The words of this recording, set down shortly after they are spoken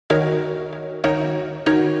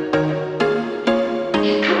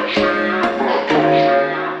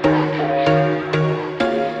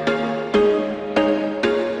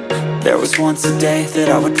There was once a day that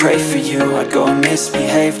I would pray for you. I'd go and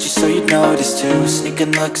misbehave just so you'd notice too.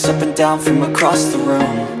 Sneaking looks up and down from across the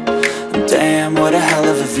room. And damn, what a hell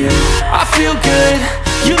of a view. I feel good,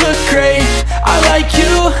 you look great, I like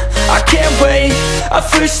you, I can't wait. A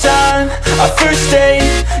first time, a first date,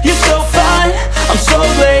 you're so fine, I'm so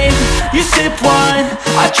late. You sip wine,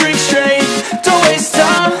 I drink straight. Don't waste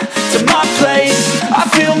time to my place. I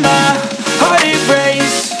feel my heart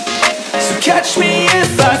erase. So catch me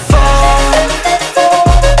if I fall.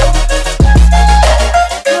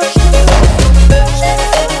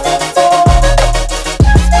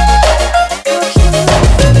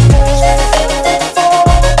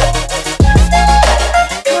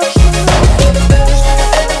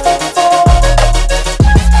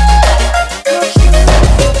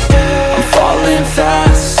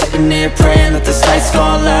 Praying that this night's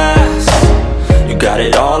gonna last. You got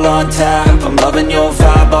it all on tap, I'm loving your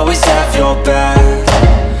vibe, always have your back.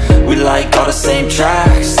 We like all the same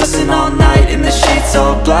tracks, listen all night in the sheets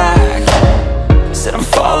all black. Said I'm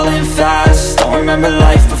falling fast, don't remember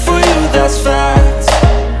life before you, that's fact.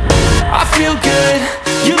 I feel good,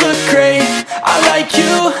 you look great, I like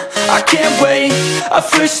you, I can't wait. A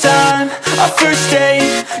first time, a first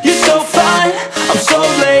date, you're so fine, I'm so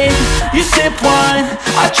late. You sip wine,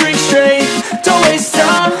 I drink straight. Don't waste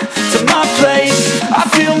time to my place. I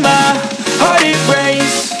feel my heart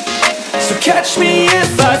erase. So catch me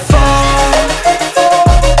if I fall.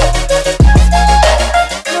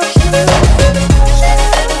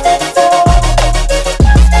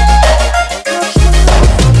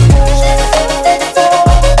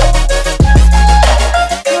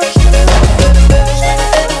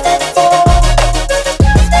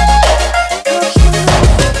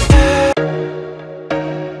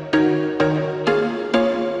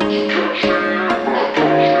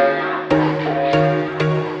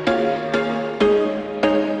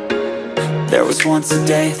 There was once a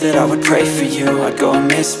day that I would pray for you. I'd go and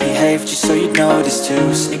misbehave just so you'd notice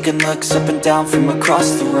too. Sneaking looks up and down from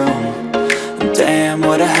across the room. And damn,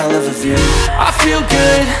 what a hell of a view. I feel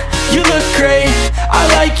good, you look great, I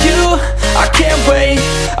like you, I can't wait.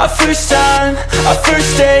 A first time, a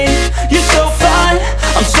first date, you're so fine,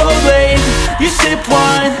 I'm so late. You sip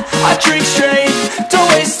wine, I drink straight. Don't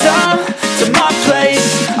waste time to my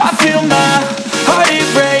place. I feel my heart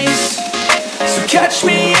erase. So catch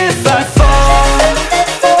me if I fall.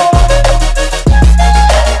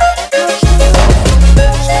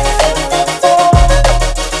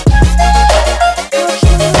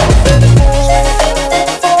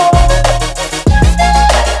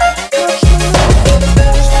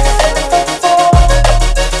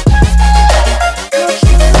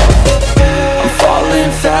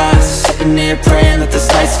 Praying that this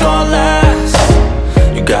night's gonna last.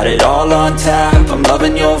 You got it all on tap, I'm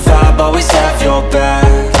loving your vibe, always have your back.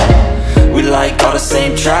 We like all the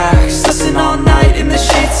same tracks, listen all night in the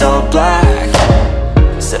sheets all black.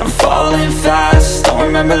 Said I'm falling fast, don't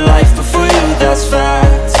remember life before you, that's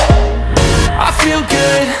fact. I feel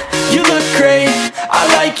good, you look great, I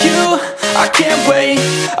like you, I can't wait.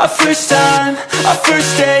 A first time, a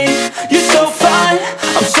first date, you're so fine,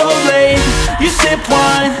 I'm so late. You sip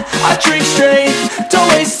wine, I drink straight. Don't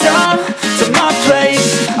waste time to my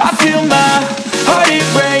place. I feel my heart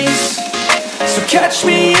erase. So catch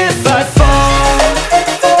me if I fall.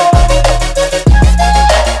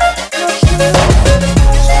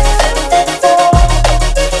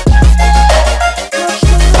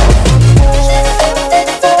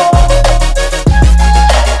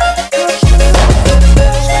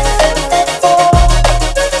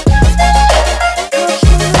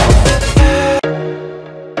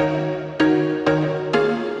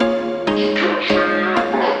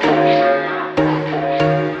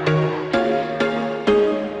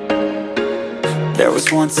 There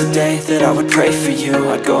was once a day that I would pray for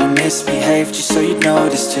you. I'd go and misbehave just so you'd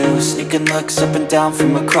notice too. Sneaking looks up and down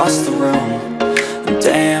from across the room. And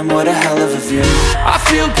damn, what a hell of a view. I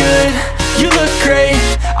feel good, you look great,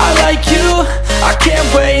 I like you, I can't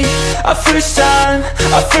wait. A first time,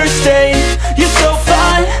 a first date, you're so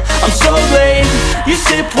fine, I'm so late. You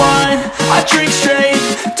sip wine, I drink straight.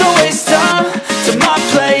 Don't waste time to my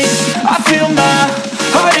place. I feel my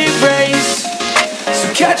heart erase.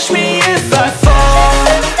 So catch me if I fall.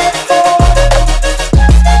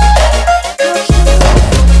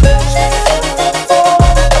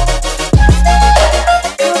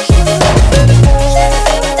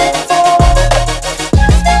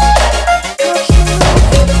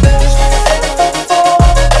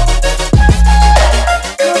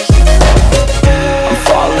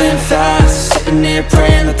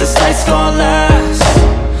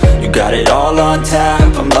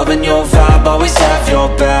 loving your vibe, always have your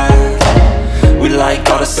back. We like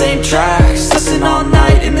all the same tracks, listen all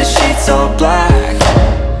night in the sheets all black.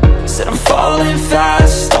 Said I'm falling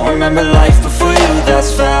fast, don't remember life before you,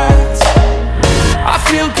 that's fact. I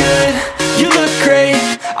feel good, you look great,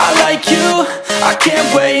 I like you, I can't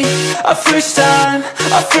wait. A first time,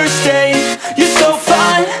 a first date, you're so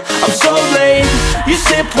fine, I'm so late. You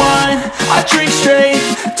sip wine, I drink straight,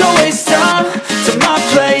 don't waste time to my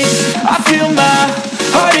place. I feel my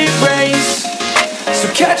heart erase, so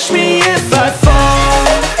catch me if I fall.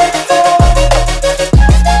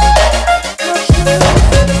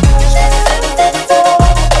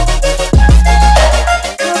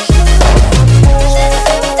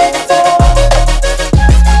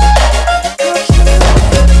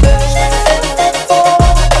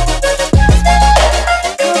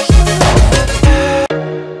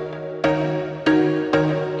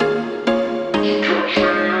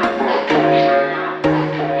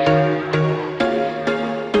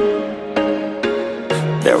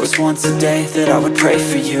 There was once a day that I would pray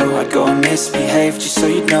for you. I'd go and misbehave just so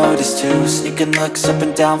you'd notice too. Sneaking looks up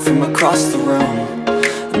and down from across the room.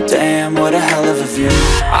 And damn, what a hell of a view.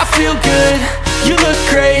 I feel good, you look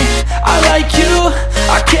great, I like you,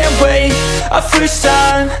 I can't wait. A first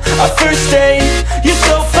time, a first date, you're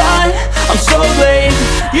so fine, I'm so late.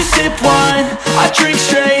 You sip wine, I drink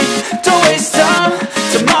straight, don't waste time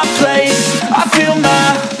to my place. I feel my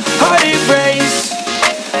heart erase,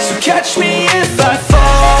 so catch me if I fall.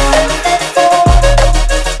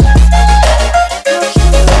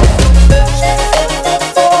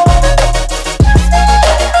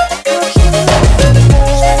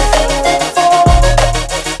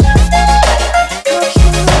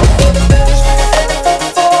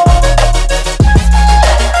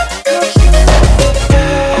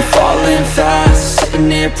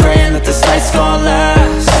 Praying that this night's gonna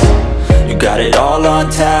last. You got it all on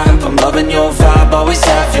tap, I'm loving your vibe, always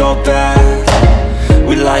have your back.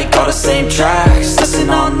 We like all the same tracks, listen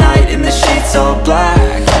all night in the sheets all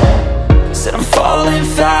black. Said I'm falling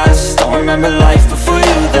fast, don't remember life before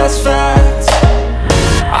you, that's fact.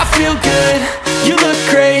 I feel good, you look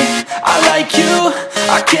great, I like you,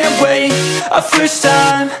 I can't wait. A first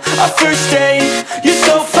time, a first date, you're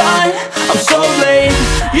so fine, I'm so late.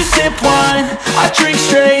 You sip wine, I drink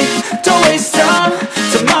straight, don't waste time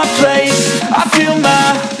to my place. I feel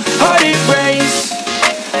my heart erase,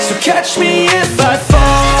 so catch me if I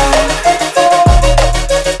fall.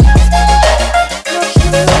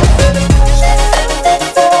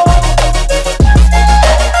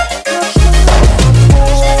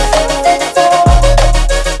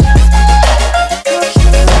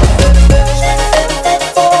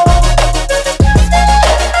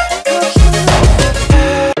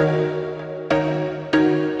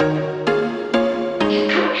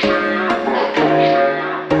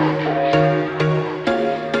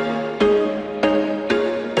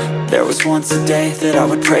 There was once a day that I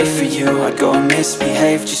would pray for you. I'd go and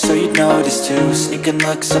misbehave just so you'd notice too. Sneaking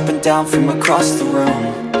looks up and down from across the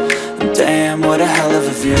room. And damn, what a hell of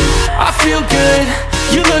a view. I feel good,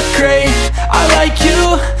 you look great, I like you,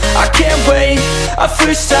 I can't wait. A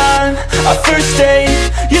first time, a first date,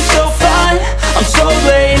 you're so fine, I'm so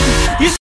late. You